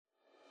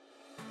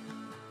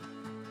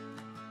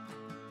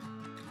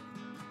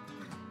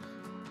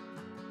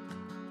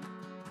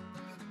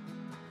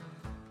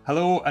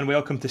Hello and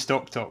welcome to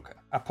Stock Talk,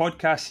 a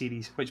podcast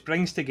series which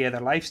brings together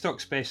livestock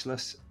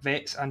specialists,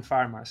 vets, and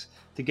farmers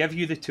to give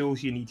you the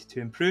tools you need to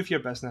improve your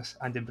business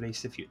and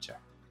embrace the future.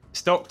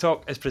 Stock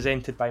Talk is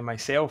presented by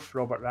myself,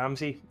 Robert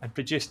Ramsey, and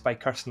produced by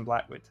Kirsten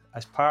Blackwood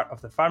as part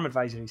of the Farm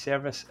Advisory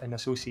Service in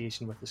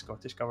association with the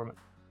Scottish Government.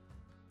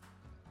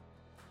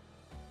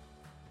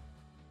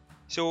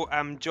 So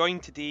I'm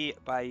joined today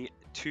by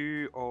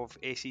two of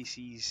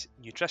SAC's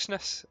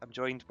nutritionists. I'm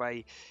joined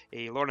by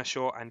Lorna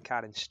Shaw and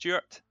Karen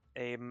Stewart.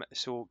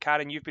 So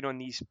Karen, you've been on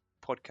these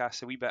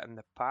podcasts a wee bit in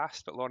the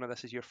past, but Lorna,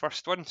 this is your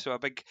first one, so a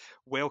big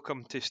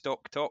welcome to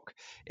Stock Talk.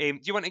 Do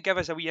you want to give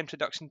us a wee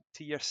introduction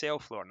to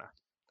yourself, Lorna?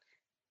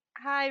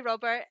 Hi,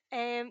 Robert.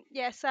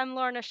 Yes, I'm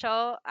Lorna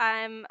Shaw.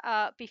 I'm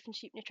a beef and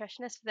sheep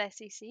nutritionist with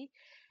SEC.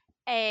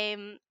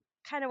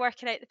 Kind of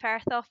working out the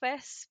Perth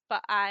office,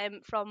 but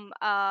I'm from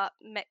a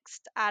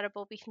mixed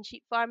arable beef and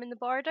sheep farm in the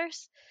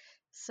Borders,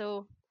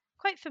 so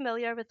quite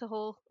familiar with the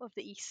whole of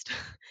the east,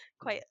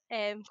 quite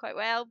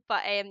well.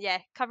 But yeah,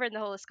 covering the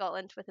whole of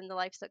Scotland within the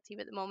livestock team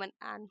at the moment,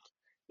 and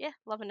yeah,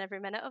 loving every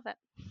minute of it.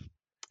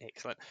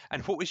 Excellent.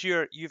 And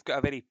you've got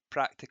a very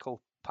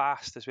practical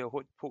past as well.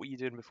 What were you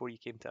doing before you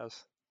came to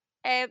us?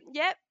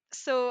 Yep.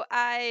 So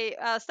I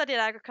studied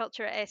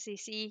agriculture at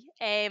SEC,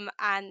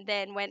 and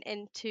then went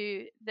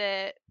into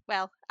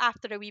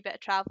after a wee bit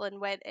of travelling,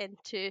 went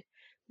into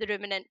the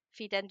ruminant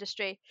feed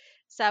industry.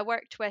 So I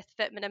worked with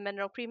Vitamin and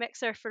Mineral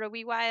Premixer for a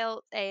wee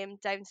while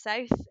down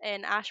south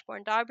in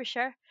Ashbourne,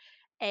 Derbyshire.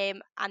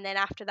 And then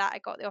after that, I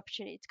got the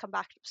opportunity to come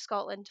back to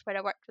Scotland, where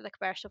I worked with a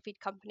commercial feed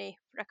company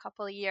for a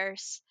couple of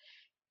years.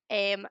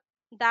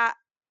 That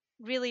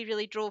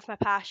really drove my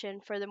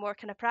passion for the more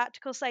kind of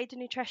practical side of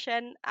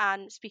nutrition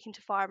and speaking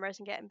to farmers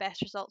and getting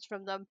best results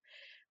from them,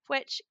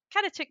 which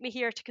kind of took me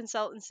here to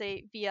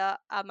consultancy via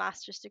a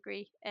master's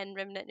degree in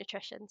ruminant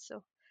nutrition.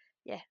 So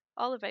yeah,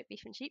 all about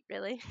beef and sheep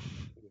really.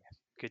 Yeah,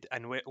 good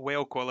and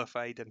well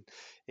qualified, and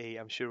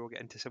I'm sure we'll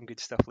get into some good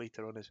stuff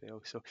later on as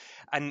well. So,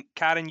 and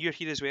Karen, you're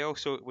here as well,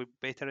 so we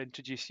better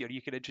introduce you, or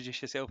you can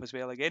introduce yourself as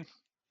well again.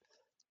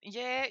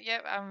 Yeah,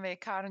 I'm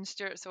Karen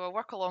Stewart. So I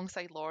work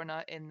alongside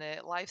Lorna in the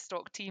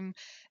livestock team.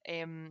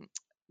 Um,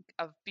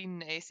 I've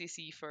been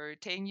SAC for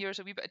 10 years,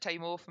 a wee bit of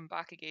time off and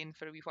back again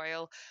for a wee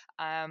while.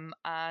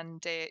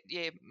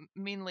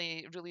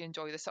 Mainly really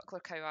enjoy the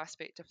suckler cow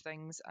aspect of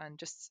things and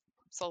just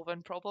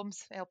solving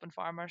problems, helping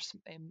farmers,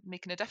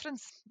 making a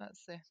difference.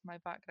 That's my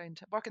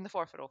background. I work in the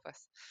Forfar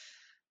office.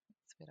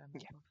 That's where I'm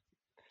Yeah, involved.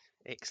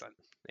 excellent,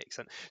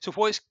 excellent. So,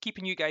 what's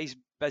keeping you guys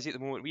busy at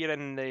the moment? We're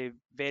in the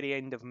very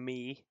end of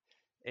May.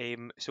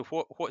 So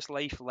what's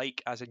life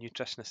like as a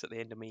nutritionist at the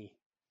end of May?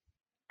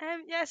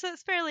 Yeah, so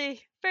it's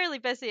fairly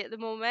busy at the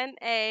moment.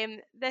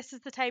 This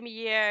is the time of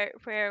year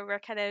where we're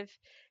kind of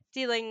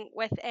dealing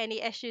with any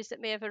issues that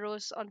may have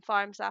arose on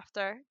farms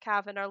after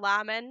calving or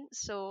lambing.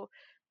 So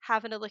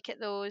having a look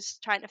at those,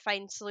 trying to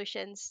find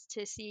solutions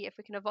to see if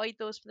we can avoid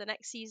those for the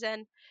next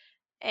season.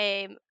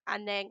 And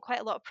then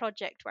quite a lot of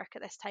project work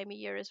at this time of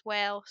year as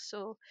well.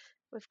 So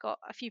we've got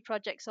a few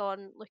projects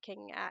on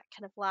looking at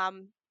kind of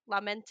lamb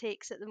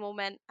intakes at the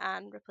moment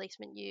and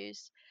replacement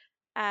ewes.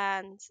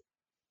 And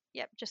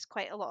yep, just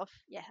quite a lot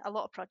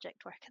of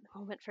project work at the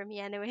moment for me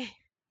anyway.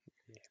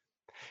 Yeah.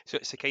 So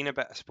it's the kind of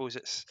bit, I suppose,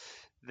 it's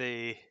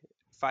the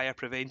fire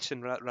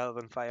prevention rather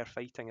than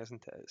firefighting,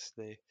 isn't it? It's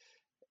the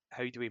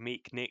how do we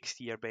make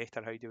next year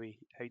better? How do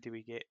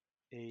we get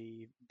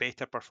a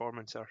better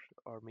performance or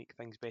make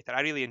things better? I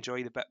really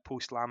enjoy the bit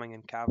post lambing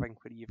and calving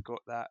where you've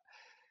got that.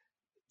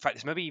 In fact,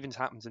 this maybe even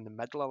happens in the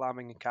middle of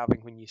lambing and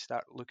calving when you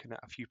start looking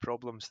at a few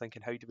problems,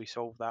 thinking how do we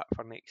solve that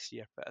for next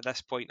year. But at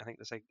this point, I think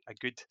there's a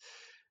good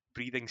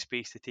breathing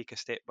space to take a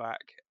step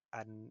back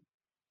and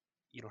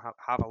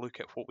have a look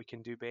at what we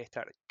can do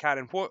better.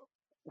 Karen, what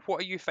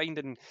are you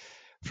finding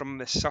from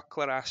the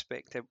suckler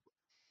aspect?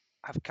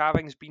 Have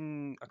calvings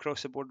been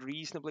across the board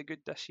reasonably good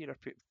this year? Are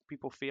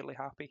people fairly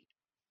happy?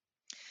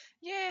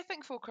 Yeah, I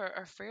think folk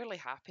are fairly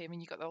happy. I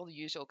mean, you got all the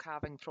usual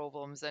calving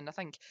problems, and I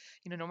think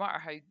no matter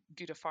how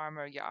good a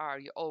farmer you are,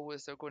 you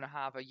always are going to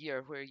have a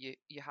year where you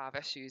have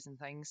issues and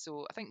things.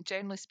 So I think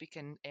generally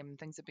speaking,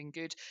 things have been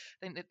good.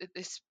 I think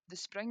that the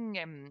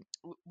spring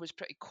was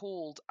pretty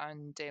cold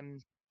and.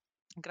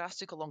 Grass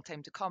took a long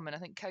time to come, and I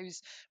think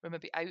cows were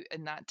maybe out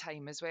in that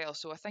time as well.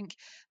 So I think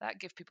that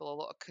gave people a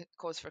lot of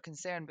cause for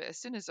concern. But as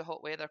soon as the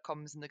hot weather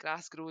comes and the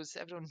grass grows,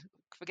 everyone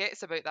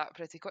forgets about that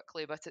pretty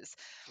quickly. But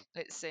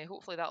it's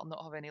hopefully that'll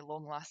not have any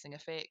long-lasting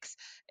effects.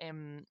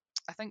 Um,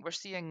 I think we're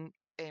seeing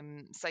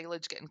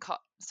silage getting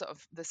cut sort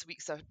of this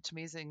week. Such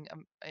amazing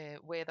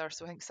weather,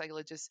 so I think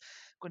silage is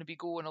going to be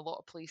going a lot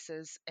of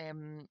places,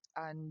 and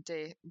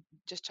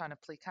just trying to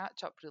play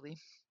catch up really.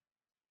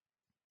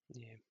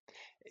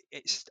 Yeah,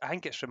 I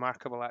think it's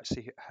remarkable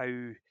actually how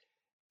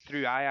through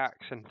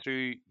Ajax and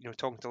through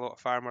talking to a lot of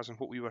farmers and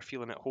what we were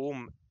feeling at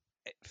home,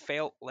 it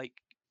felt like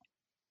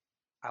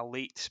a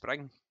late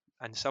spring,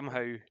 and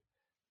somehow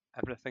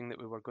everything that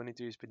we were going to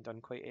do has been done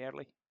quite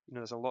early.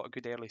 There's a lot of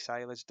good early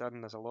silage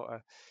done. There's a lot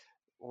of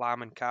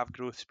lamb and calf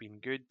growth's been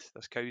good.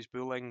 There's cows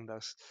bulling.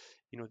 There's,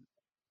 you know,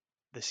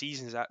 the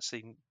season's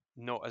actually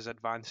not as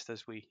advanced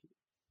as we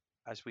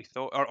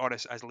thought, or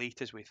as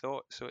late as we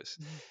thought. So it's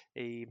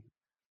a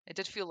It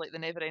did feel like the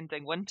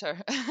never-ending winter,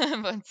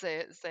 but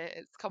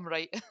it's come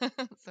right.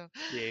 So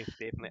yeah,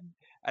 definitely.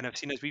 And I've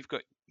seen as we've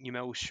got New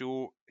Mill's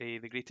show, the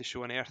greatest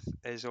show on earth,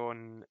 is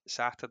on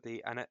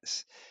Saturday, and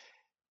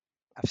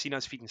I've seen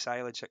us feeding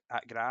silage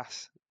at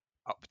grass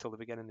up till the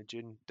beginning of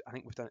June. I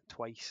think we've done it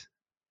twice,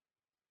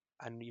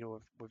 and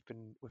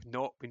we've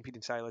not been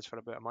feeding silage for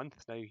about a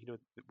month now.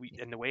 We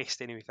in the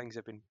west anyway, things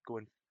have been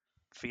going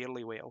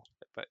fairly well,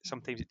 but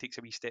sometimes it takes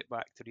a wee step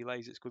back to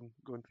realise it's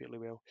going fairly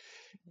well.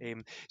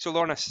 So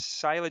Lorna,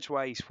 silage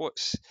wise,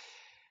 what's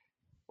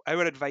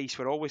our advice?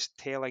 We're always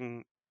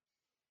telling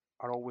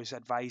are always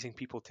advising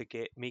people to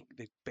make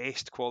the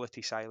best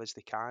quality silage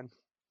they can.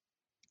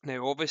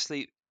 Now,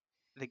 obviously,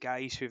 the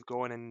guys who've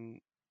gone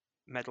in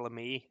middle of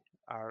May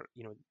are,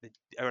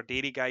 our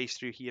dairy guys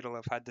through here will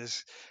have had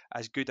as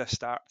good a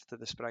start to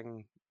the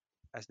spring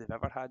as they've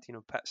ever had.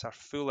 Pits are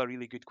full of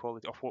really good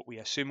quality, of what we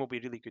assume will be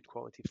really good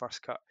quality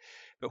first cut.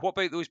 But what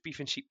about those beef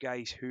and sheep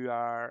guys who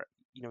are,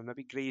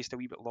 maybe grazed a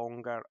wee bit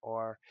longer,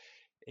 or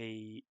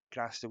a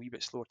grass is a wee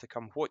bit slower to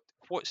come?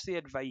 What's the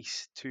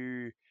advice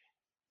to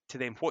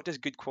them? What does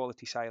good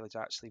quality silage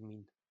actually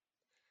mean?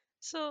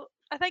 So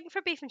I think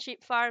for beef and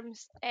sheep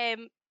farms,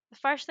 the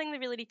first thing they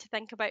really need to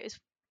think about is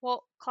what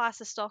class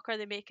of stock are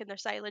they making their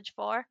silage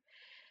for.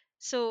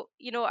 So,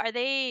 are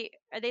they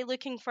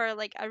looking for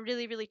like a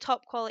really, really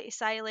top quality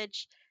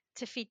silage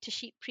to feed to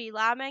sheep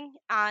pre-lambing,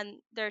 and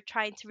they're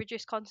trying to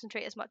reduce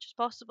concentrate as much as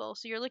possible.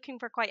 So you're looking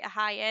for quite a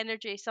high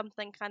energy,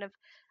 something kind of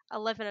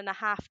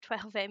 11.5,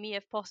 12 ME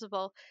if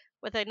possible,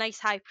 with a nice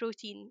high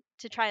protein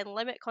to try and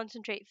limit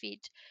concentrate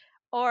feed.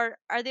 Or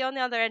are they on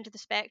the other end of the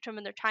spectrum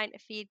and they're trying to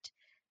feed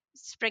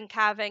spring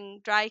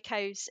calving dry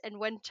cows in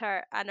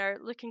winter and are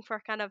looking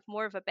for kind of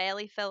more of a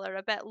belly filler,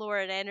 a bit lower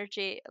in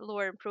energy,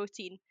 lower in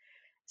protein?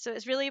 So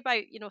it's really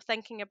about,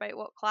 thinking about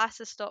what class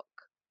of stock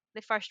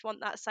they first want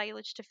that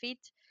silage to feed,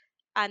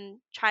 and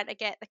trying to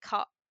get the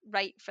cut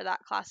right for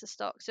that class of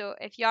stock. So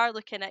if you are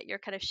looking at your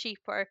kind of sheep,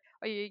 or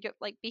you get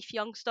like beef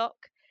young stock,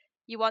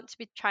 you want to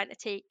be trying to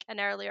take an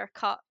earlier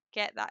cut,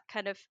 get that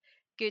kind of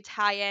good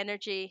high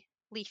energy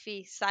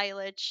leafy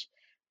silage,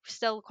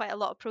 still quite a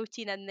lot of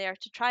protein in there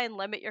to try and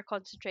limit your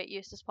concentrate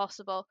use as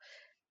possible.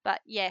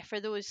 But yeah, for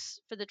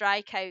the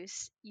dry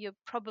cows, you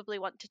probably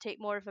want to take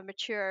more of a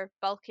mature,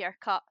 bulkier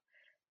cut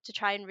to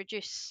try and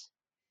reduce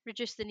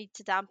the need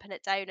to dampen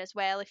it down as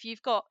well. If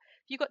you've got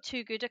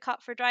too good a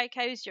cut for dry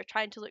cows, you're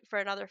trying to look for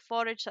another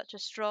forage such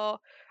as straw,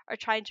 or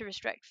trying to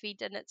restrict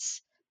feed, and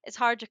it's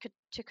hard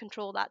to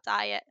control that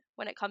diet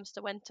when it comes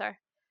to winter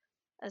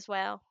as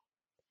well.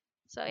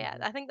 So yeah,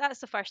 Mhm. I think that's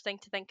the first thing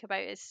to think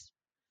about is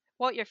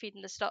what you're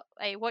feeding the stock,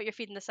 what you're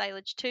feeding the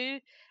silage to,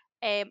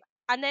 and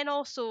then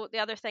also the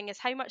other thing is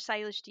how much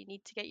silage do you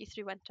need to get you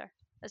through winter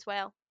as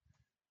well.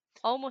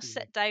 Almost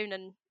Yeah. sit down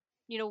and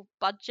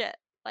budget,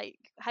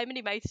 like how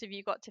many mouths have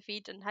you got to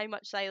feed and how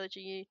much silage are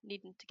you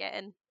needing to get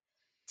in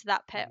to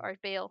that pit Mhm. or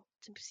bale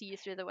to see you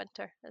through the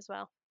winter as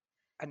well.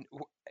 And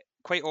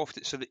quite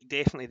often, so that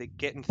definitely the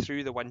getting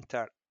through the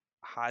winter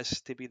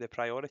has to be the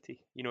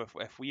priority.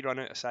 If we run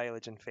out of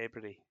silage in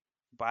February,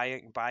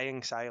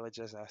 buying silage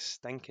is a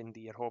stinking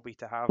dear hobby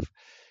to have.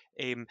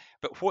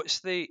 But what's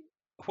the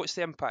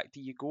impact?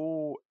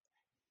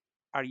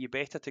 Are you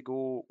better to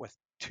go with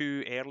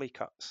two early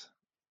cuts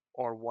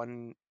or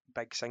one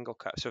big single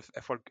cut? So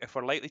if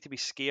we're likely to be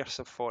scarce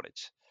of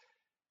forage,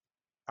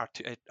 are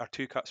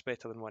two cuts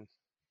better than one?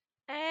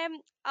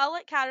 I'll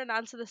let Karen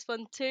answer this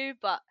one too,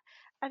 but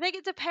I think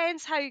it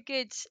depends how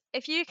good.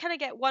 If you kind of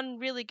get one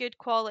really good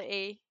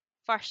quality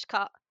first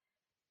cut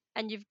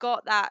and you've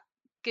got that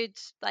good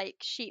like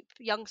sheep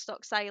young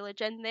stock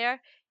silage in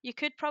there, you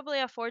could probably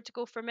afford to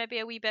go for maybe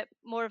a wee bit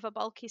more of a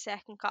bulky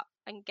second cut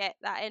and get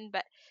that in.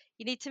 But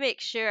you need to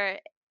make sure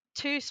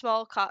two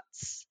small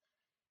cuts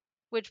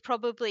would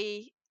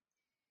probably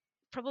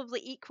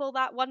equal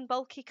that one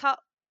bulky cut,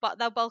 but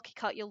that bulky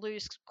cut you'll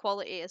lose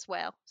quality as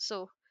well.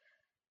 So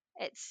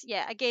it's,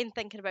 yeah, again,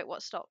 thinking about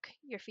what stock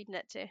you're feeding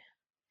it to.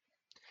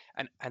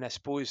 And I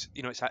suppose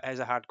it is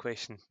a hard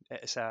question.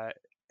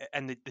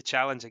 And the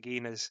challenge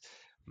again is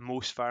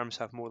most farms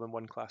have more than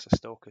one class of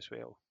stock as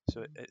well.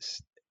 So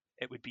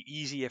it would be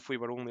easy if we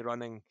were only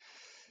running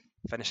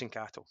finishing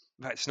cattle.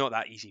 But it's not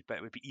that easy, but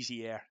it would be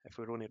easier if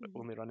we were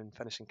only running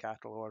finishing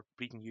cattle or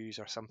breeding ewes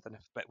or something.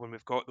 But when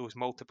we've got those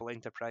multiple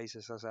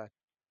enterprises, there's a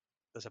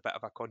bit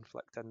of a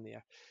conflict in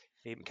there.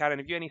 Karen,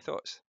 have you any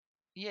thoughts?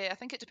 yeah, I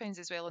think it depends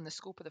as well on the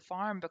scope of the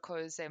farm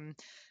because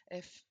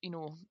if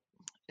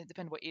it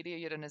depends what area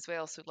you're in as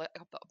well. So like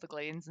up the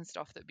glens and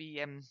stuff, that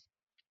be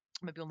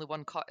maybe only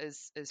one cut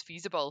is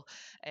feasible,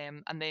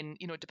 and then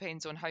it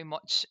depends on how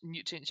much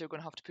nutrients you're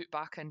going to have to put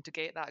back in to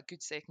get that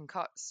good second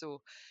cut.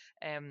 So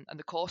and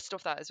the cost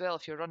of that as well,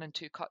 if you're running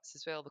two cuts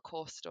as well, the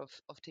cost of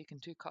taking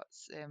two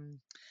cuts,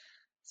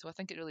 So I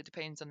think it really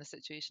depends on the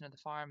situation of the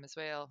farm as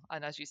well,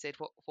 and as you said,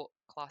 what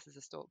classes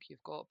of stock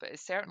you've got. But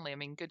it's certainly, I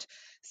mean, good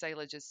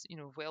silage is,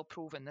 well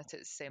proven that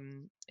it's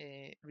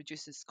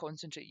reduces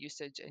concentrate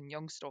usage in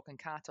young stock and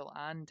cattle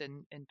and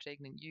in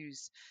pregnant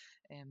ewes.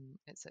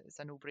 It's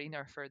a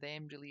no-brainer for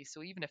them really.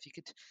 So even if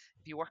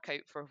you work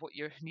out for what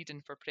you're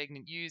needing for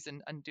pregnant ewes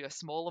and do a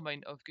small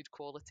amount of good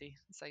quality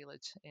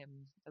silage,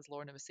 as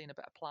Lorna was saying, a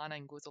bit of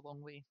planning goes a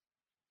long way.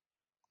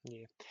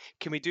 Yeah.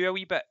 Can we do a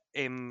wee bit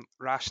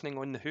rationing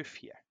on the hoof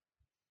here?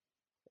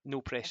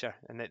 No pressure,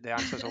 and the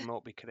answers will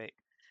not be correct.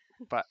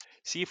 But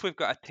see if we've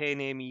got a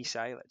 10 ME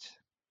silage,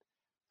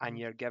 and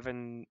you're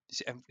given.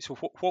 So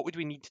what would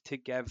we need to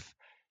give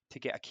to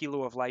get a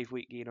kilo of live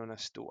weight gain on a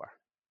store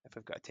if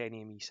we've got a 10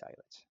 ME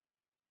silage?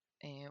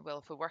 Well,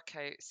 if we work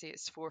out, say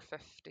it's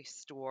 450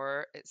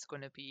 store, it's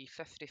going to be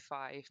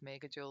 55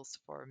 megajoules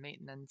for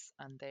maintenance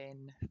and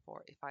then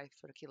 45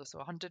 for a kilo, so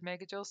 100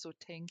 megajoules, so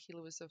 10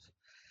 kilos of,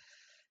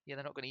 yeah,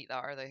 they're not going to eat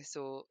that, are they?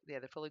 So, yeah,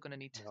 they're probably going to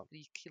need No.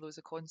 3 kilos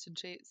of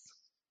concentrates.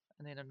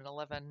 And then an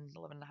 11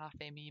 and a half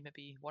ME,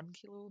 maybe 1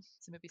 kilo,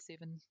 so maybe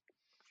saving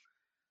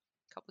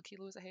a couple of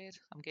kilos ahead.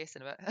 I'm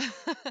guessing a bit.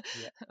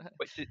 Yeah.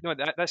 Which is, no,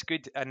 that's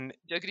good. And Do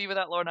you agree with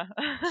that, Lorna?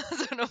 I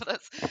don't know if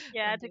that's.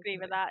 Yeah, I'd agree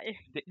with that.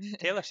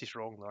 tell us she's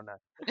wrong, Lorna.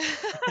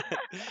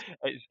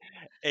 It's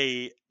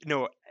a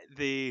no.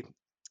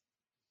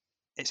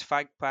 It's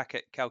fag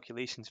packet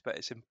calculations, but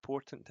it's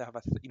important to have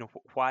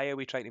why are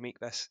we trying to make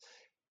this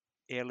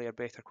earlier,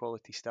 better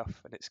quality stuff?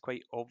 And it's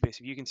quite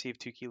obvious. If you can save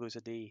 2 kilos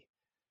a day,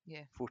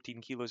 Yeah,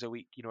 14 kilos a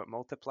week, it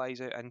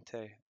multiplies out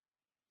into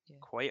yeah,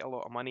 quite a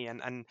lot of money.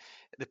 And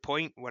the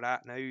point we're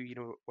at now,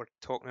 we're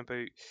talking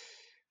about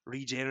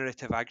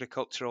regenerative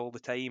agriculture all the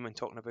time and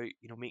talking about,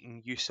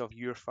 making use of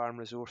your farm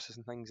resources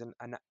and things. And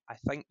I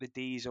think the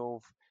days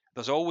of,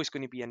 there's always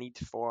going to be a need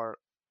for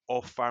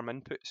off-farm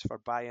inputs for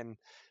buying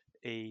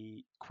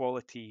a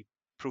quality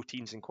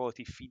proteins and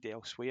quality feed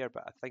elsewhere,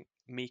 but I think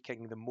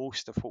making the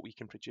most of what we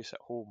can produce at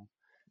home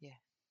yeah,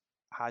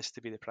 has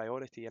to be the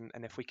priority. And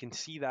if we can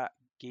see that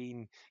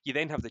gain, you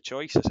then have the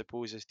choice, I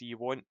suppose, is do you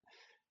want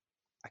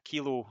a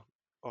kilo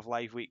of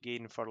live weight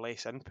gain for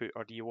less input,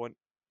 or do you want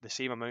the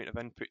same amount of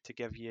input to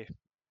give you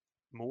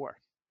more,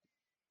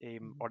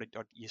 or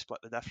you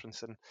split the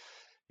difference and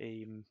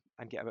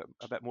get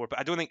a bit more. But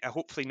I don't think,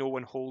 hopefully, no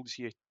one holds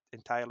you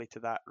entirely to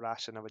that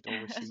ration. I would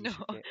always say you no,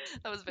 should get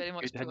that was very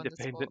much good put on the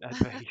spot. independent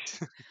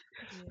advice.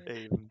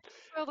 Yeah. um,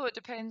 Although it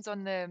depends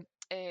on the,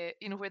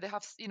 where they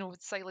have,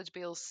 silage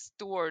bales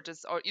stored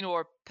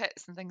or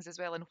pits and things as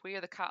well, and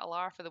where the cattle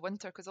are for the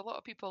winter. Because a lot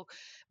of people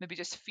maybe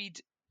just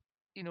feed,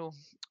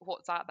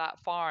 what's at that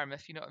farm,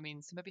 if you know what I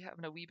mean. So maybe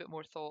having a wee bit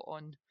more thought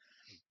on,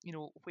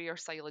 where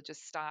silage is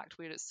stacked,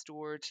 where it's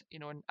stored,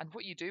 and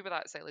what you do with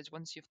that silage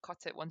once you've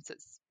cut it, once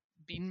it's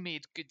been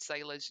made good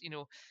silage.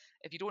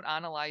 If you don't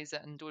analyze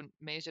it and don't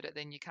measure it,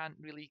 then you can't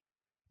really,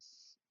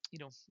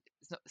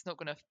 it's not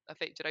going to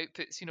affect your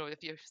outputs.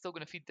 If you're still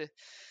going to feed the,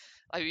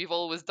 like we've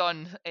always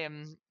done,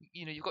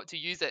 you've got to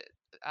use it,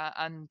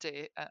 and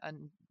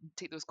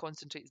take those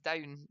concentrates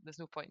down. There's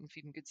no point in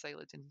feeding good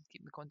silage and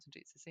keeping the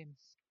concentrates the same.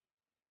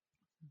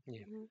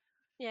 yeah. Mhm.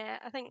 Yeah,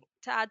 I think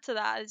to add to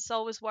that, it's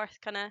always worth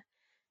kind of,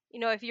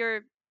 if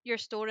you're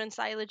storing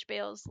silage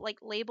bales, like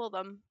label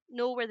them,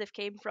 know where they've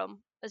came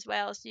from as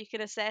well, so you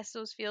can assess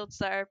those fields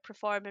that are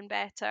performing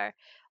better,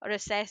 or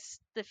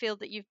assess the field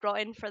that you've brought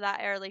in for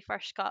that early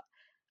first cut,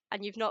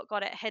 and you've not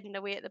got it hidden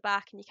away at the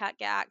back, and you can't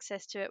get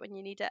access to it when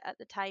you need it at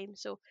the time.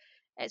 So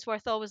it's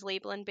worth always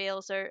labeling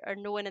bales, or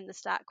knowing in the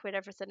stack where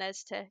everything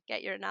is, to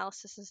get your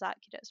analysis as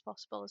accurate as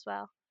possible as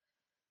well.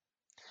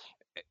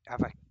 I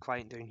have a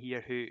client down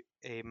here who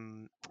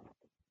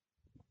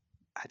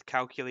had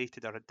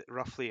calculated, or had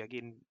roughly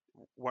again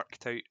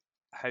worked out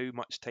how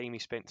much time he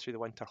spent through the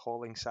winter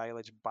hauling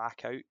silage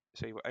back out.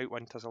 So he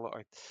outwinters a lot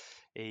of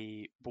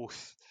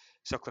both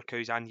suckler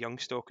cows and young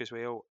stock as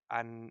well,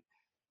 and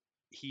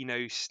he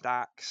now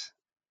stacks.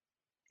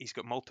 He's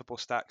got multiple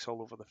stacks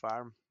all over the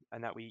farm,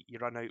 and that way you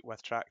run out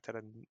with tractor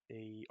and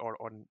or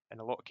on in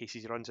a lot of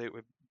cases he runs out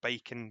with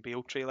bike and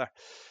bale trailer,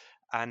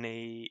 and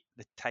the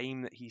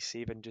time that he's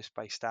saving just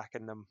by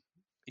stacking them,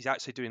 he's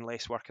actually doing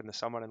less work in the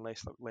summer and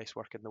less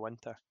work in the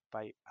winter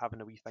by having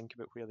a wee think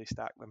about where they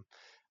stack them.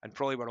 And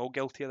probably we're all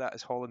guilty of that,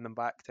 is hauling them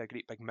back to a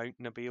great big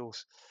mountain of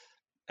bales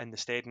in the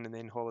steading and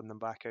then hauling them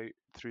back out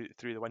through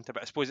the winter.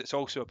 But I suppose it's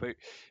also about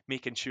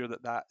making sure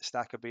that that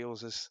stack of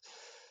bales is,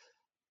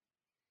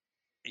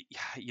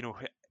 you know,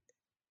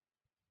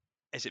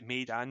 is it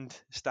made and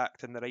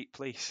stacked in the right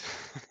place?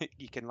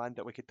 You can land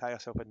it. We could tie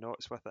ourselves in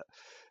knots with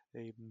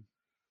it.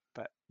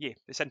 But yeah,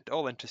 it's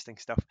all interesting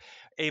stuff.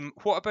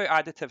 What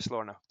about additives,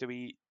 Lorna? Do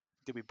we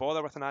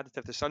bother with an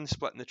additive? The sun's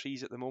splitting the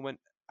trees at the moment.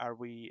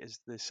 Is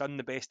the sun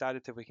the best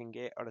additive we can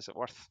get, or is it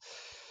worth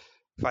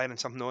firing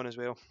something on as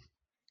well?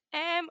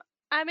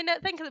 I mean, I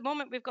think at the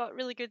moment we've got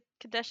really good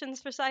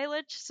conditions for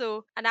silage,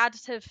 so an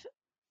additive,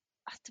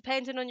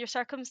 depending on your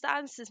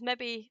circumstances,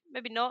 maybe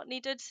not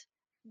needed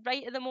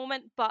right at the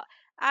moment. But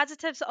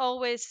additives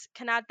always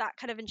can add that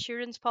kind of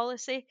insurance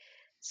policy.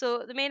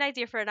 So the main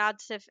idea for an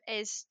additive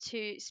is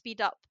to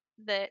speed up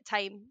the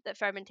time that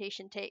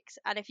fermentation takes.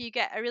 And if you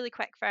get a really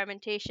quick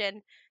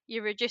fermentation,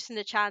 you're reducing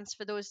the chance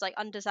for those like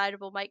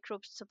undesirable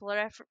microbes to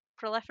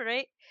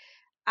proliferate.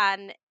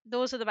 And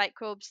those are the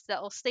microbes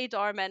that will stay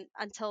dormant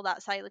until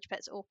that silage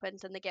pit's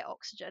opened and they get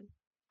oxygen.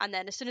 And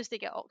then as soon as they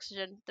get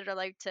oxygen, they're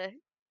allowed to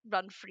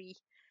run free.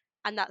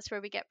 And that's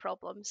where we get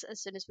problems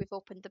as soon as we've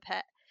opened the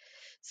pit.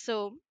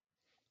 So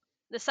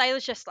the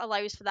silage just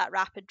allows for that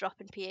rapid drop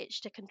in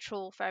pH to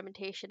control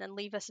fermentation and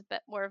leave us a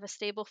bit more of a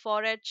stable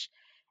forage.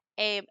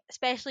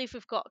 Especially if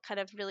we've got kind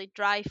of really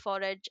dry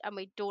forage and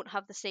we don't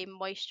have the same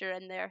moisture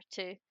in there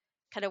to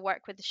kind of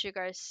work with the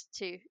sugars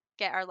to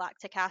get our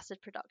lactic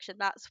acid production.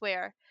 That's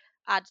where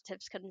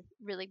additives can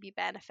really be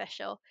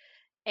beneficial.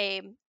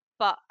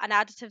 But an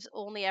additive's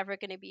only ever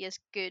going to be as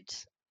good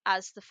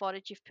as the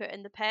forage you've put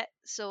in the pit.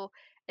 So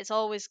it's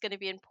always going to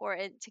be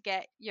important to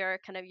get your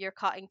kind of your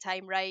cutting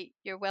time right,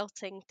 your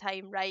wilting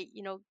time right.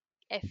 You know,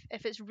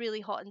 if it's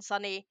really hot and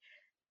sunny,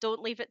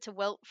 don't leave it to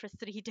wilt for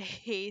 3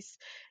 days.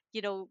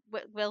 You know,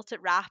 wilt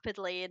it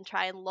rapidly and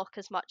try and lock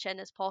as much in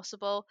as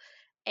possible.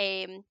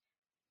 Um,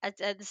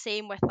 the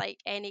same with like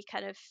any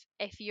kind of,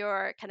 if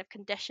you're kind of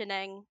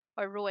conditioning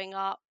or rowing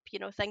up, you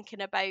know,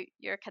 thinking about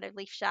your kind of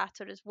leaf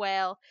shatter as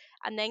well,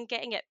 and then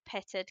getting it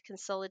pitted,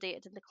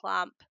 consolidated in the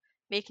clamp,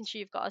 making sure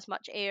you've got as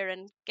much air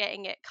and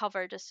getting it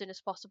covered as soon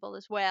as possible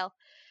as well,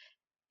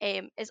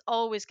 is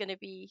always going to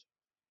be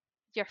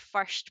your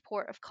first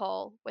port of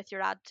call with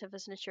your additive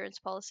as an insurance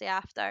policy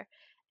after.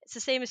 It's the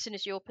same as soon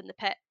as you open the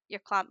pit, your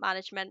clamp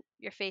management,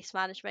 your face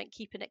management,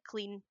 keeping it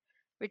clean,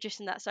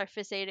 reducing that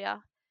surface area.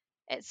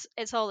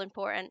 It's all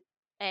important.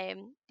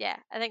 Yeah,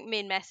 I think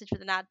main message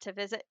with an additive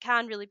is it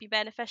can really be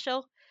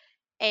beneficial,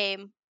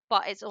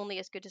 but it's only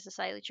as good as the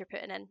silage you're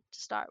putting in to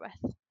start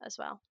with as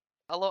well.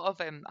 A lot of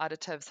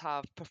additives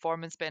have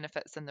performance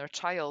benefits in their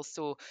trials,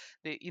 so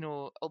they,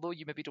 although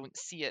you maybe don't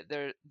see it,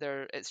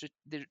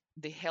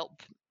 they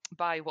help.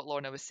 By what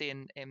Lorna was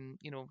saying,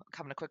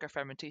 having a quicker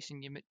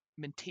fermentation, you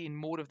maintain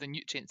more of the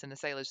nutrients in the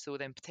silage, so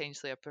then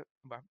potentially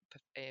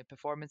a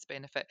performance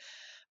benefit.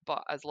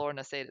 But as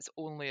Lorna said, it's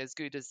only as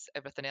good as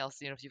everything else.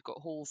 If you've got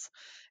holes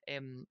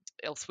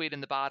elsewhere in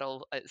the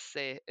barrel,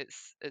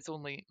 it's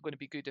only going to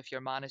be good if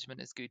your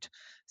management is good.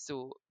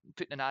 So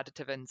putting an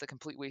additive in is a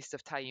complete waste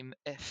of time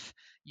if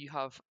you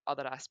have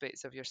other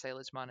aspects of your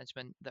silage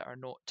management that are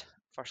not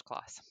first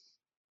class.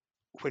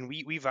 When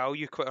we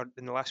value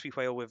in the last wee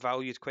while, we've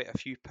valued quite a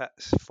few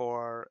pits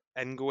for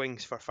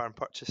ingoings for farm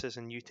purchases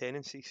and new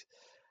tenancies.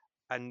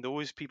 And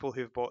those people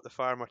who've bought the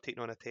farm or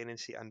taken on a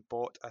tenancy and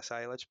bought a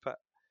silage pit,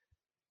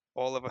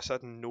 all of a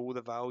sudden know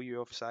the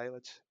value of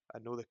silage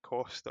and know the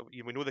cost of,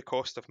 we know the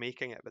cost of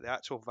making it, but the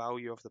actual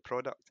value of the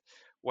product.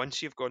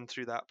 Once you've gone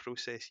through that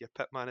process, your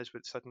pit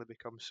management suddenly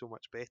becomes so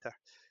much better,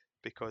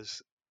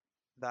 because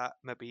that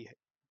maybe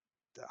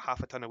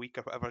half a ton a week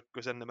or whatever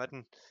goes in the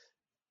midden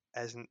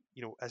isn't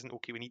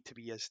okay. We need to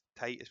be as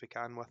tight as we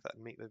can with it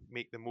and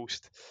make the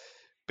most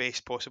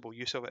best possible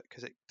use of it,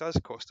 because it does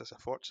cost us a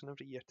fortune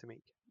every year to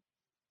make.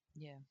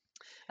 Yeah.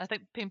 I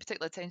think paying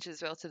particular attention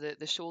as well to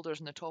the shoulders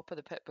and the top of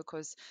the pit,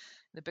 because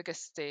the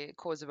biggest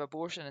cause of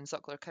abortion in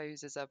suckler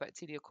cows is a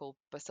bacteria called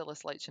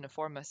Bacillus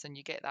licheniformis, and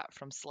you get that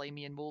from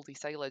slimy and mouldy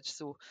silage.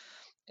 So,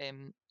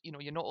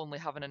 you're not only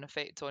having an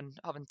effect on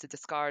having to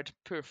discard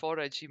poor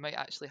forage, you might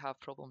actually have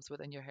problems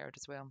within your herd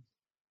as well.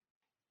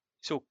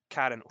 So,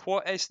 Karen,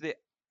 what is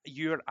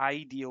your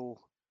ideal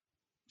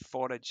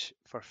forage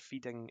for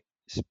feeding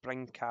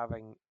spring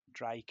calving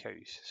dry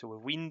cows? So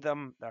we've weaned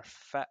them, they're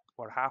fit,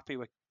 we're happy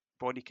with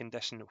body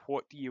condition.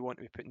 What do you want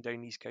to be putting down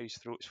these cows'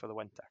 throats for the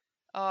winter?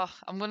 Oh,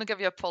 I'm going to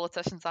give you a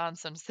politician's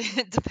answer and say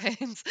it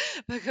depends,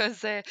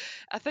 because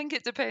I think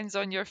it depends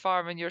on your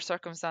farm and your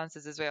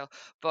circumstances as well.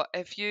 But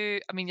your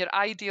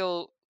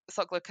ideal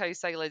suckler cow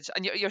silage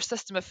and your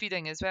system of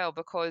feeding as well,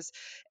 because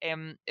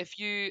if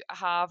you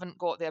haven't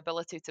got the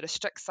ability to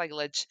restrict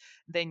silage,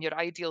 then your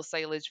ideal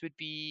silage would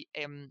be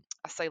a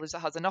silage that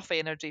has enough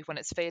energy when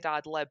it's fed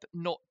ad lib,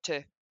 not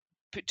to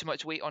put too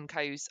much weight on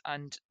cows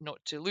and not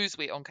to lose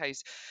weight on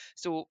cows.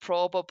 So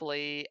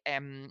probably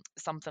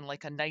something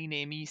like a 9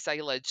 ME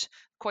silage,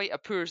 quite a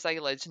poor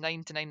silage,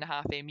 9 to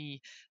 9.5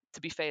 ME,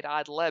 to be fed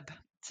ad lib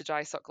to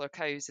dry suckler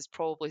cows is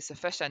probably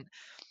sufficient.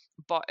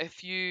 But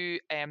if you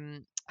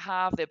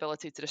have the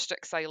ability to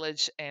restrict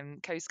silage,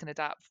 cows can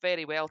adapt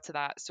very well to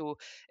that. So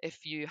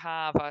if you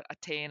have a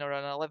 10 or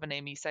an 11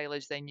 ME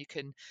silage, then you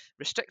can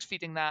restrict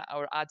feeding that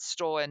or add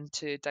straw in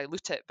to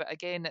dilute it. But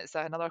again, it's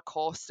another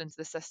cost into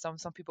the system.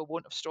 Some people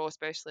won't have straw,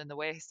 especially in the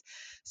West.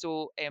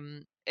 So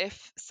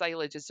if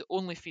silage is the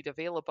only feed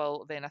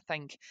available, then I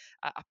think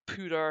a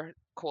poorer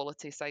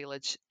quality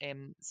silage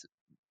in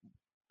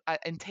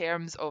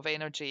terms of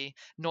energy,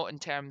 not in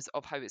terms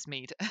of how it's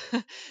made.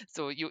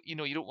 So you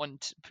don't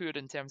want poor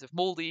in terms of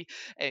moldy.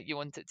 You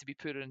want it to be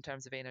poorer in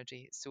terms of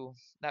energy. So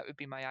that would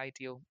be my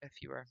ideal if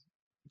you were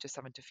just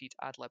having to feed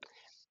ad lib.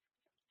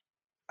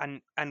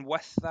 And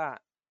with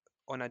that,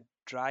 on a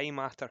dry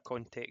matter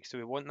context, so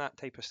we want that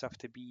type of stuff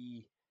to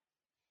be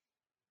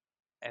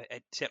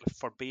certainly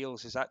for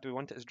bales, do we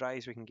want it as dry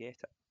as we can get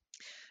it?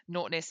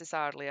 Not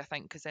necessarily, I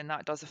think, because then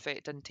that does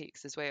affect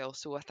intakes as well.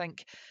 So I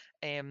think,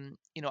 and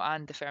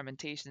the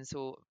fermentation,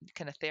 so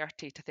kind of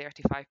 30 to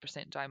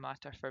 35% dry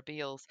matter for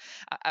bales.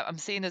 I'm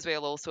saying as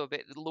well also a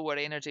bit lower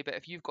energy, but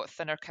if you've got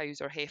thinner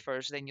cows or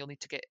heifers, then you'll need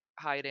to get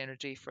higher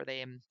energy for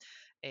them.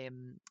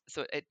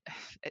 So it's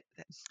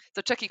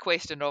a tricky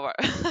question, Robert,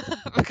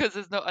 because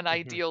it's not an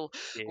ideal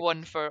Yeah.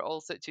 one for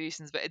all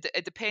situations. But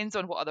it depends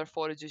on what other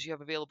forages you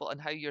have available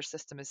and how your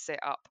system is set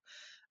up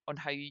on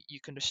how you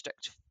can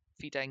restrict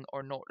feeding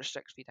or not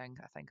restrict feeding.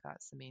 I think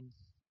that's the main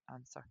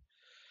answer.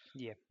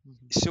 Yeah.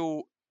 Mhm.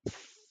 So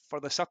for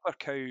the suckler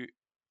cow,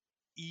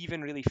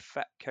 even really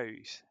fit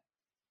cows,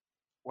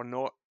 we're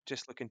not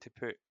just looking to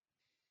put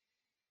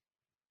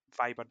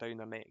fibre down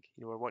their neck.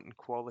 We're wanting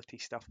quality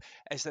stuff.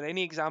 Is there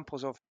any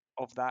examples of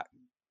that?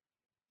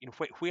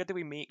 Where do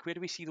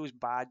we see those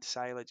bad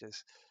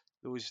silages,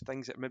 those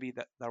things that maybe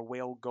that they're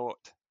well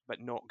got but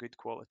not good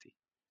quality?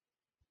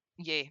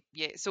 Yeah.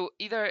 So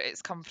either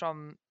it's come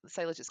from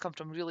silage that's come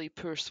from really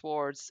poor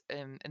swards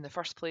in the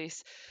first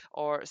place,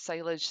 or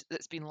silage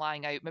that's been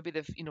lying out. Maybe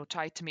they've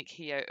tried to make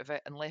hay out of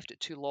it and left it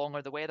too long,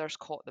 or the weather's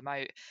caught them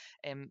out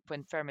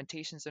when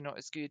fermentations are not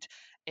as good.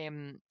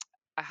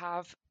 I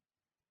have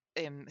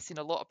seen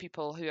a lot of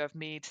people who have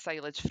made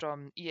silage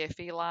from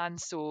EFA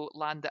land, so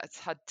land that's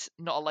had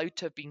not allowed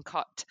to have been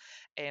cut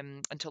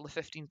until the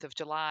 15th of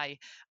July.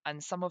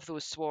 And some of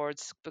those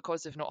swards,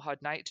 because they've not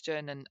had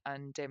nitrogen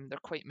and they're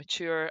quite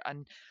mature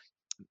and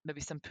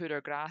maybe some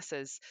poorer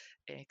grasses,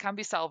 can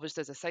be salvaged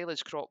as a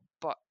silage crop,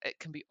 but it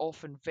can be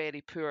often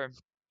very poor.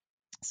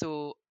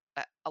 So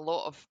a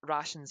lot of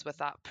rations with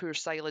that poor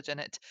silage in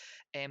it,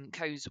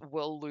 cows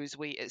will lose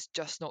weight. It's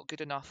just not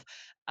good enough,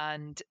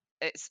 and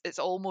it's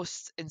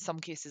almost in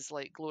some cases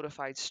like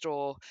glorified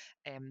straw,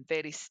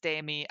 very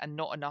stemmy and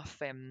not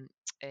enough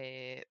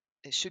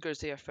sugars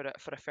there for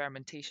a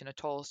fermentation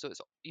at all. So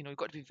it's you've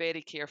got to be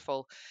very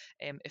careful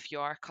if you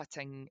are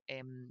cutting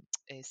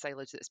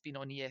silage that's been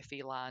on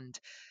EFA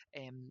land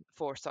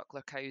for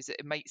suckler cows.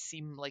 It might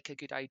seem like a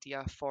good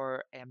idea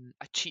for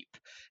a cheap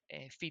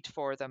feed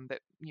for them, but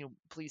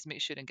please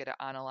make sure and get it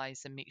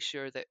analysed and make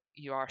sure that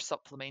you are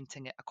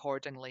supplementing it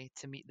accordingly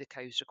to meet the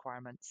cow's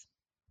requirements.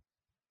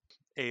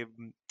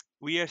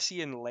 We are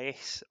seeing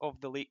less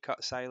of the late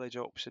cut silage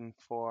option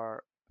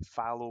for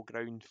fallow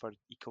ground for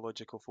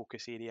ecological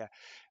focus area,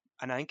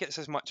 and I think it's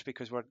as much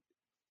because we're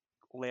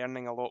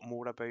learning a lot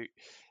more about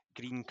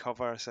green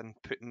covers and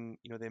putting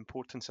the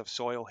importance of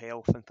soil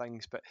health and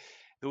things. But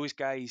those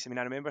guys, I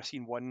remember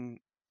seeing one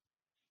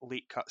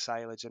late cut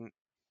silage, and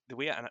the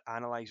way it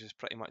analysed was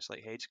pretty much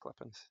like hedge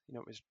clippings.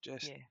 It was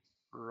just Yeah.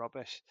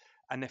 rubbish.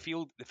 And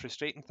the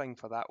frustrating thing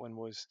for that one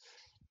was,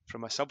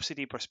 from a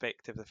subsidy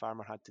perspective, the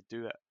farmer had to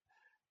do it,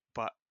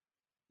 but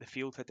the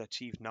field had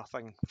achieved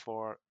nothing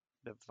for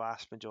the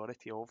vast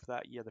majority of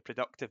that year. The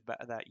productive bit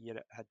of that year,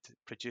 it had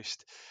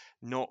produced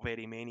not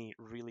very many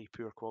really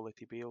poor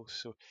quality bales.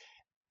 So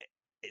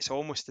it's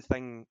almost the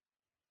thing,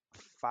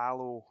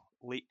 fallow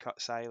late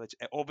cut silage.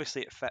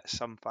 Obviously, it fits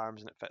some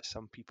farms and it fits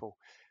some people,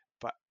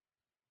 but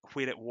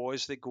where it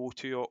was the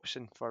go-to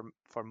option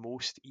for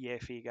most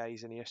EFA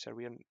guys in Ayrshire,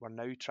 we're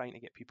now trying to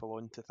get people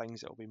onto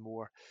things that will be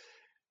more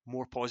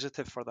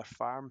positive for their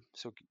farm.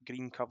 So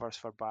green covers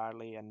for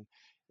barley and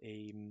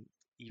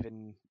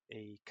even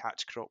a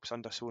catch crops,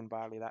 undersown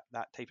barley,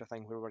 that type of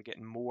thing, where we're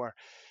getting more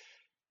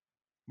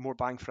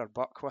bang for our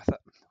buck with it.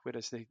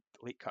 Whereas the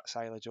late cut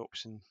silage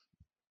option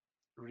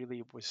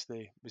really was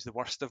the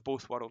worst of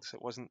both worlds.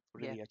 It wasn't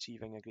really Yeah.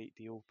 achieving a great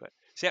deal, but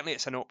certainly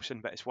it's an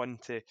option, but it's one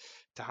to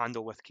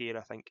handle with care,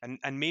 I think.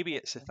 And maybe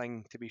it's the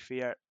thing, to be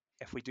fair,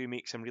 if we do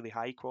make some really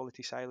high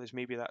quality silage,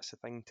 maybe that's the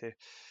thing to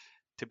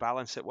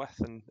balance it with,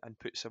 and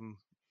put some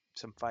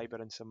fibre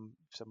and some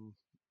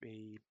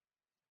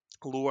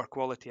lower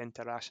quality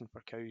into ration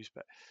for cows,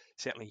 but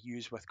certainly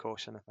use with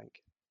caution, I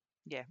think.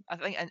 Yeah, I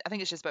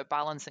think it's just about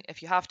balancing.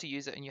 If you have to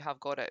use it and you have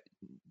got it,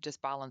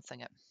 just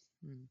balancing it.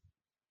 Mm.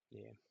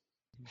 Yeah.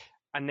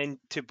 And then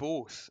to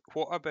both,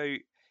 what about,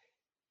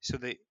 so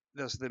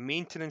there's the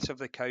maintenance of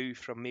the cow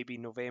from maybe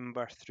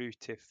November through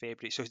to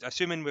February. So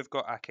assuming we've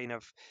got a kind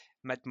of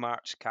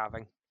mid-March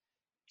calving,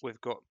 we've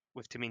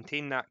to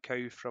maintain that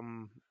cow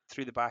from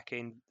through the back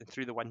end and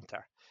through the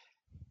winter.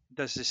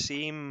 Does the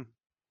same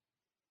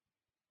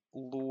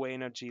low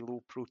energy,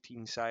 low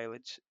protein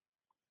silage,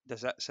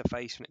 does that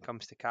suffice when it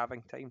comes to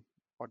calving time,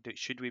 or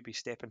should we be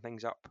stepping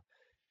things up?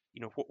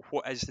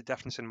 What is the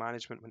difference in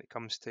management when it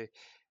comes to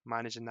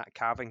managing that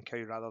calving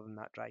cow rather than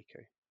that dry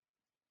cow?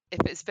 If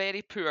it's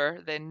very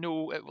poor, then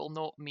no, it will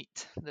not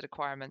meet the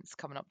requirements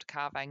coming up to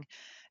calving.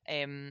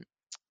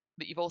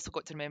 But you've also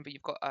got to remember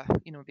you've got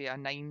be a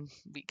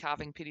 9-week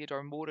calving period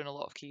or more in a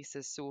lot of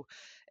cases. So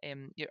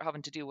you're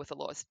having to deal with a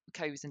lot of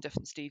cows in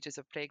different stages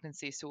of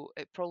pregnancy. So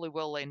it probably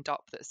will end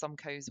up that some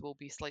cows will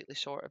be slightly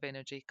short of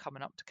energy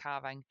coming up to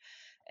calving.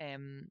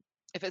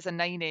 If it's a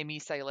 9 ME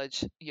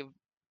silage, you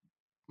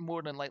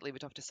more than likely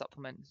would have to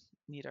supplement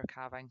nearer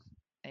calving.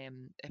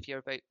 If you're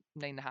about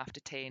 9.5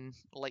 to 10,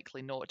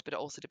 likely not. But it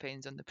also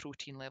depends on the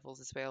protein levels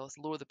as well.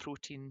 The lower the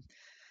protein,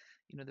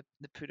 the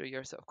poorer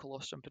your sort of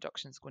colostrum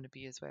production is going to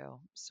be as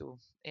well. So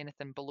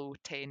anything below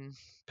 10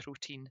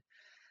 protein,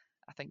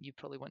 I think you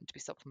probably want to be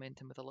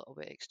supplementing with a little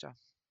bit extra.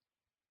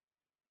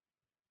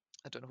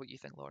 I don't know what you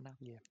think, Lorna.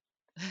 Yeah.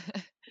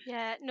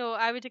 Yeah, no,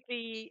 I would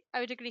agree. I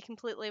would agree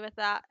completely with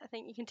that. I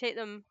think you can take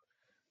them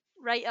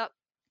right up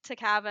to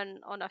calving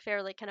on a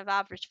fairly kind of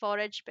average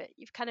forage, but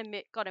you've kind of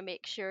got to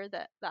make sure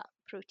that that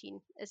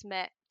protein is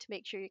met to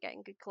make sure you're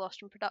getting good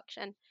colostrum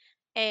production.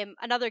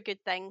 Another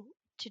good thing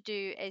to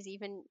do is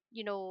even,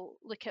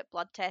 look at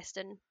blood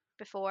testing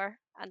before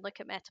and look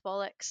at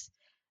metabolics,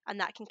 and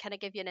that can kind of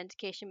give you an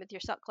indication with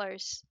your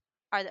sucklers.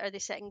 Are they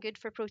sitting good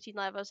for protein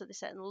levels? Are they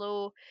sitting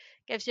low?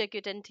 Gives you a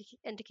good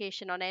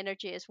indication on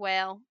energy as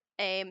well.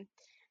 Kind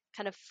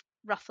of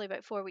roughly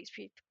about 4 weeks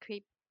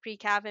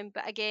pre-calving,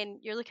 but again,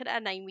 you're looking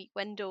at a 9-week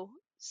window.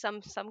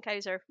 Some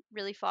cows are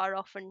really far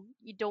off, and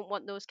you don't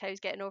want those cows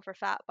getting over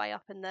fat by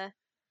upping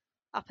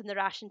the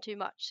ration too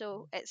much.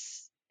 So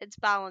it's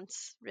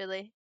balance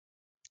really.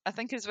 I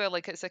think as well,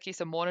 like it's a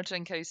case of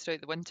monitoring cows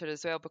throughout the winter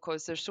as well,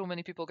 because there's so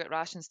many people get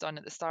rations done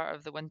at the start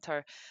of the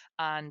winter,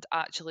 and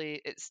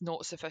actually it's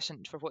not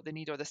sufficient for what they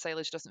need, or the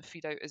silage doesn't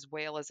feed out as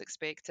well as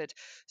expected.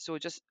 So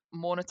just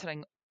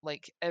monitoring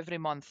like every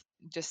month,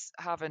 just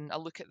having a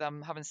look at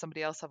them, having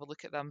somebody else have a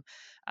look at them,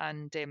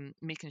 and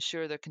making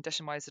sure they're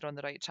condition wise they're on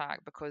the right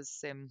track,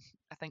 because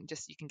I think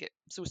just you can get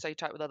so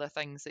sidetracked with other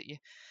things that you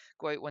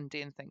go out one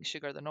day and think,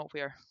 sugar, they're not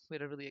where I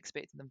really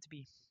expected them to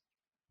be.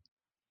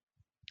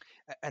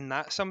 And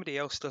that somebody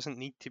else doesn't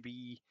need to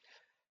be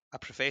a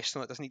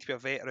professional. It doesn't need to be a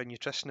vet or a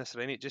nutritionist or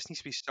anything. It just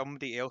needs to be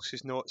somebody else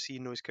who's not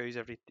seeing those cows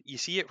every. You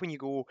see it when you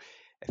go,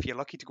 if you're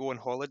lucky to go on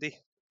holiday,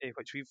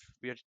 which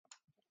we're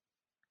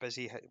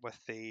busy with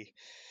a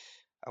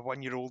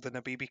 1-year-old and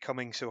a baby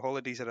coming, so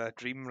holidays are a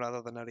dream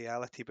rather than a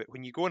reality. But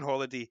when you go on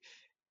holiday,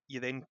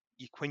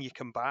 when you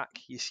come back,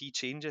 you see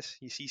changes.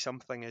 You see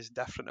something is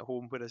different at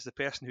home, whereas the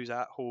person who's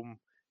at home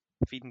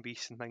feeding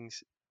beasts and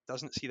things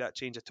doesn't see that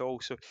change at all.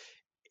 So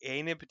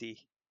anybody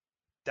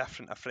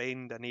different, a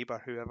friend, a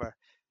neighbour, whoever,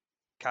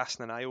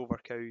 casting an eye over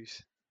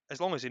cows, as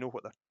long as they know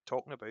what they're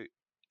talking about,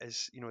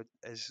 is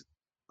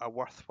a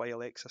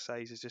worthwhile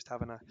exercise. Is just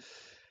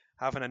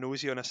having a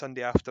nosy on a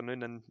Sunday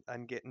afternoon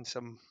and getting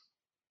some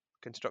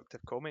constructive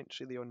comments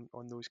really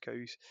on those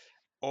cows.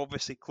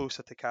 Obviously,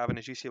 closer to calving,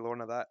 as you say,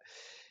 Lorna, that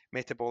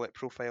metabolic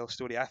profile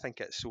story, I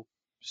think it's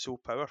so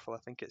powerful. I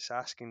think it's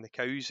asking the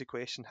cows the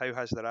question: how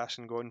has the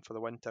ration gone for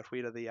the winter?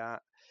 Where are they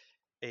at?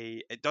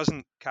 It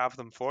doesn't calve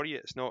them for you.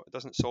 It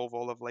doesn't solve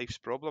all of life's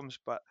problems,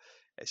 but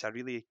it's a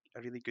really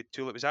good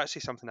tool. It was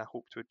actually something I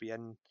hoped would be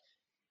in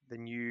the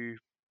new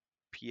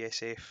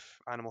PSF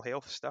animal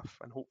health stuff,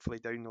 and hopefully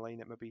down the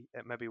line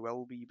it maybe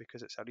will be,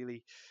 because it's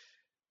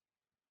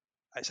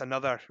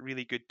another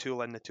really good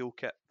tool in the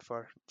toolkit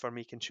for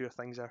making sure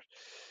things our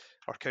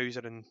cows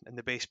are in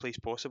the best place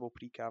possible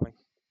pre-calving.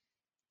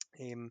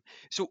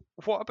 So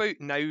what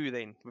about now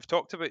then? We've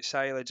talked about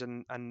silage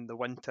and the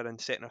winter and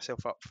setting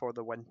ourselves up for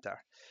the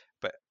winter,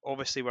 but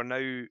obviously we're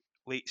now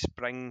late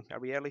spring. Are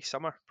we early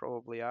summer?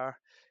 Probably are.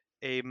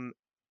 Um,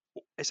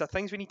 is there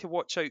things we need to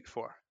watch out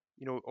for?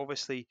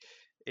 Obviously,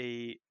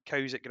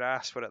 cows at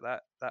grass. We're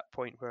at that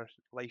point where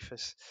life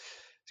is.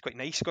 It's quite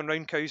nice going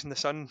round cows in the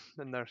sun,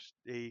 and their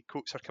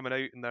coats are coming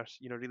out, and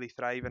they're really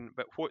thriving.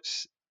 But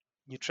what's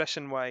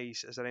nutrition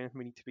wise? Is there anything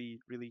we need to be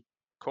really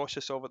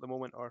cautious of at the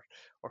moment, or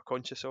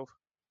conscious of?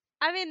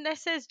 I mean,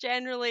 this is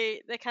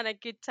generally the kind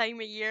of good time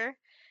of year.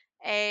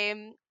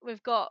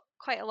 We've got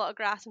quite a lot of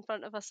grass in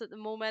front of us at the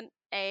moment.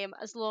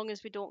 As long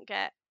as we don't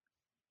get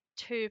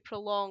too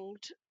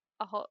prolonged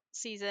a hot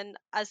season,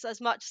 as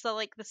much as I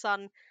like the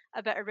sun,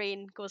 a bit of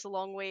rain goes a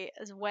long way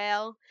as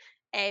well.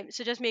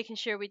 So just making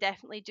sure we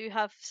definitely do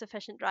have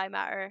sufficient dry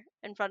matter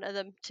in front of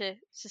them to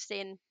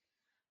sustain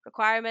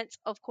requirements.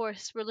 Of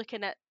course, we're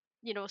looking at,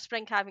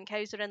 spring calving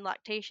cows are in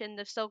lactation.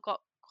 They've still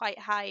got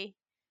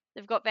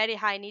they've got very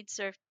high needs.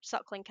 They're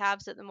suckling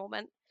calves at the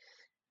moment.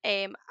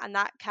 And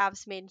that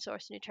calf's main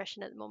source of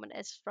nutrition at the moment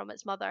is from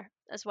its mother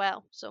as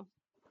well. So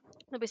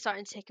they'll be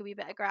starting to take a wee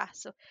bit of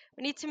grass. So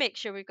we need to make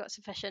sure we've got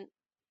sufficient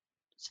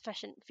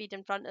feed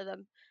in front of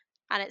them,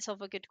 and it's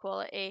of a good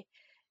quality.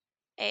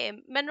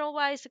 Mineral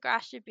wise, the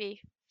grass should be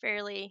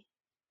fairly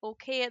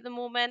okay at the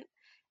moment.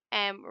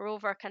 We're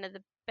over kind of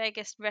the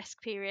biggest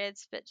risk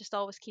periods, but just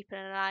always keeping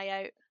an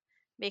eye out,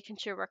 making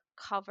sure we're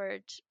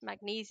covered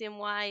magnesium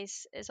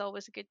wise is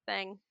always a good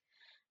thing.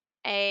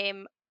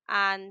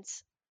 And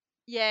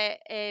yeah,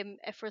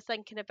 if we're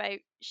thinking about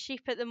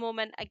sheep at the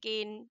moment,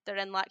 again, they're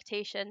in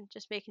lactation.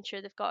 Just making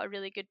sure they've got a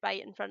really good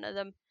bite in front of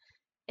them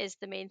is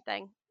the main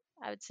thing,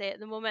 I would say, at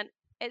the moment.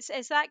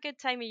 It's that good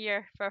time of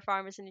year for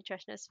farmers and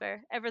nutritionists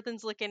where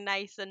everything's looking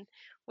nice, and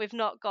we've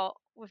not got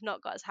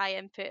as high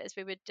input as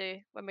we would do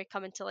when we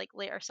come into like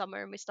later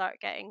summer and we start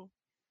getting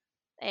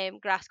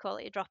grass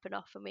quality dropping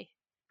off, and we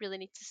really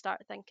need to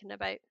start thinking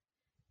about,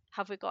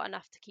 have we got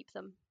enough to keep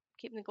them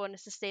going to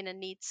sustaining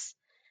needs.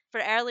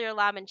 for earlier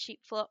lamb and sheep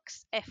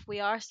flocks, if we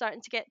are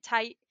starting to get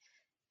tight,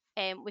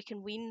 we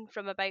can wean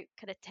from about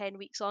kind of 10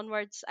 weeks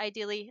onwards,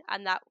 ideally,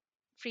 and that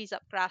frees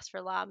up grass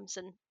for lambs,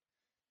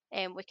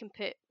 and we can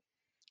put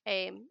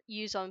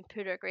ewes on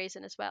poorer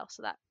grazing as well,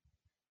 so that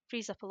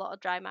frees up a lot of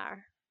dry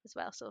matter as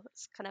well. So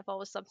it's kind of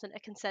always something to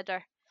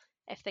consider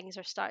if things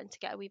are starting to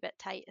get a wee bit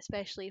tight,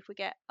 especially if we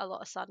get a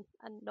lot of sun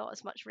and not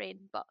as much rain.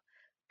 But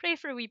pray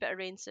for a wee bit of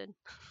rain soon.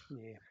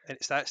 Yeah, and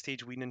it's that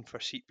stage weaning for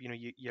sheep.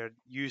 Your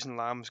ewes and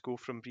lambs go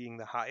from being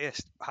the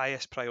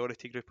highest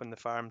priority group on the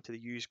farm to the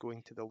ewes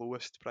going to the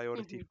lowest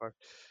priority for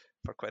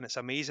quite. And it's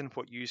amazing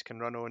what ewes can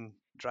run on.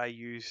 Dry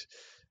ewes,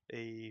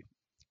 they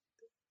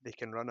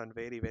can run on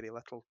very, very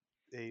little,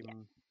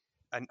 and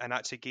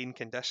actually gain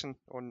condition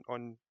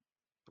on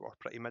or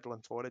pretty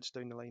middling forage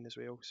down the line as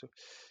well. So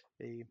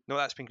no,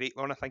 that's been great,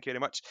 Lorna. Thank you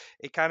very much.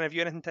 Karen, have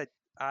you anything to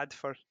add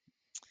for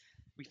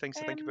wee things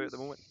to think about at the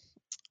moment?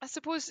 I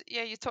suppose,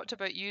 yeah, you talked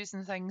about ewes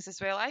and things as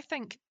well. I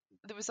think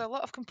there was a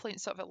lot of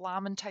complaints sort of at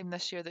lambing time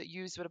this year that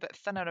ewes were a bit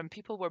thinner, and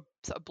people were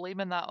sort of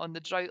blaming that on the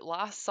drought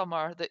last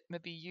summer, that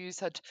maybe ewes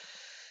had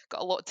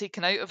got a lot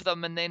taken out of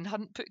them and then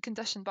hadn't put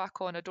condition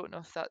back on. I don't know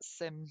if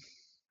that's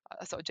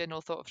a sort of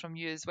general thought from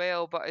you as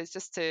well, but it's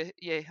just to,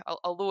 yeah,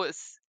 although it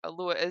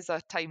is a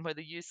time where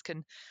the ewes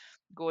can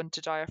go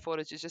into drier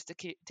forages, just to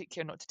take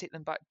care not to take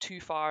them back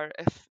too far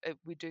if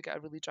we do get a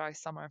really dry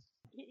summer.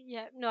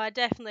 Yeah, no, I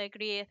definitely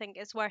agree. I think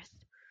it's worth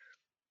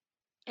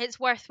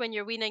when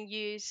you're weaning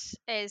ewes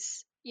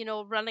is,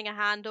 running a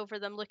hand over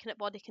them, looking at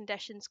body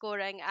condition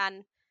scoring,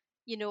 and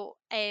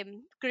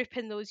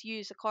grouping those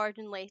ewes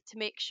accordingly to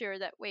make sure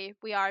that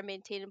we are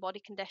maintaining body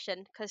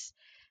condition, because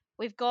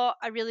we've got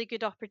a really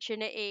good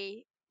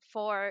opportunity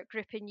for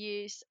grouping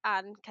ewes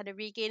and kind of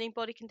regaining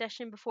body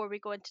condition before we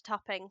go into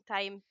topping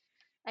time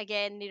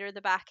again nearer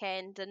the back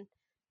end. And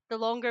the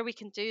longer we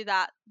can do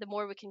that, the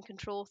more we can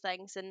control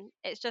things, and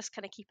it's just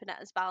kind of keeping it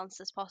as balanced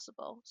as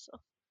possible. So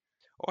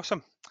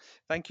Awesome.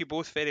 Thank you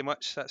both very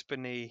much. That's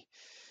been a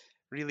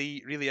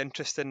really, really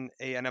interesting,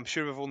 and I'm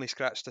sure we've only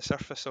scratched the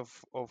surface of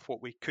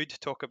what we could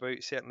talk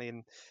about. Certainly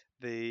in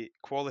the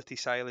quality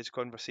silage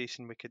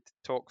conversation, we could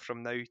talk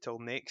from now till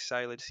next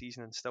silage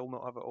season and still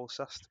not have it all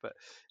sussed. But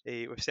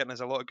we've certainly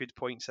has a lot of good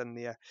points in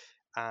there,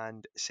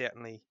 and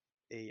certainly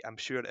I'm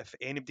sure if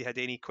anybody had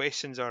any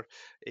questions or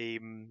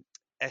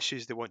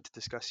issues they want to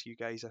discuss, you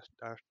guys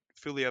are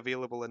fully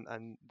available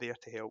and there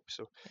to help.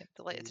 So yeah,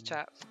 delighted to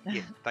chat.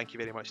 Yeah, thank you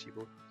very much, you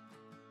both.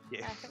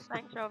 Yeah. perfect.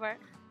 Thanks, Robert.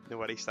 No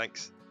worries,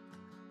 thanks.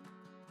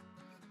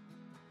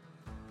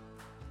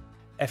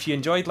 If you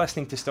enjoyed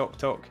listening to Stock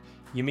Talk,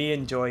 you may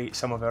enjoy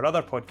some of our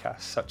other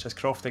podcasts, such as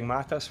Crofting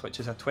Matters, which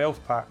is a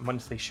 12-part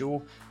monthly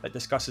show that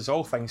discusses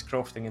all things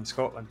crofting in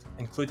Scotland,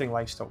 including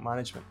livestock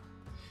management.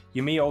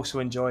 You may also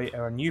enjoy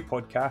our new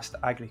podcast,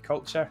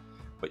 Agriculture,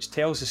 which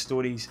tells the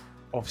stories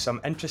of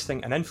some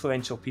interesting and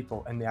influential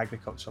people in the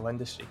agricultural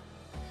industry.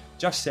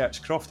 Just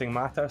search Crofting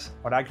Matters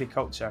or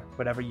Agriculture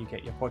wherever you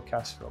get your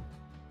podcasts from.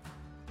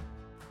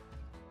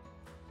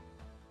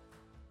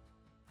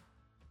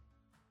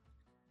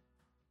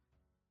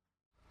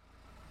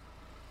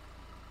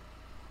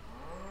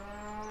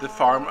 The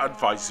Farm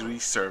Advisory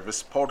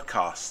Service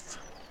Podcast.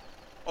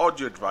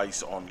 Audio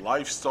advice on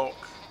livestock,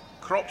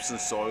 crops and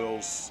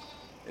soils,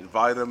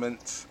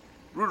 environment,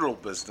 rural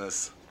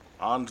business,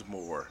 and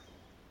more.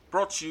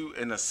 Brought to you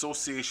in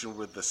association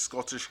with the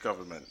Scottish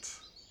Government.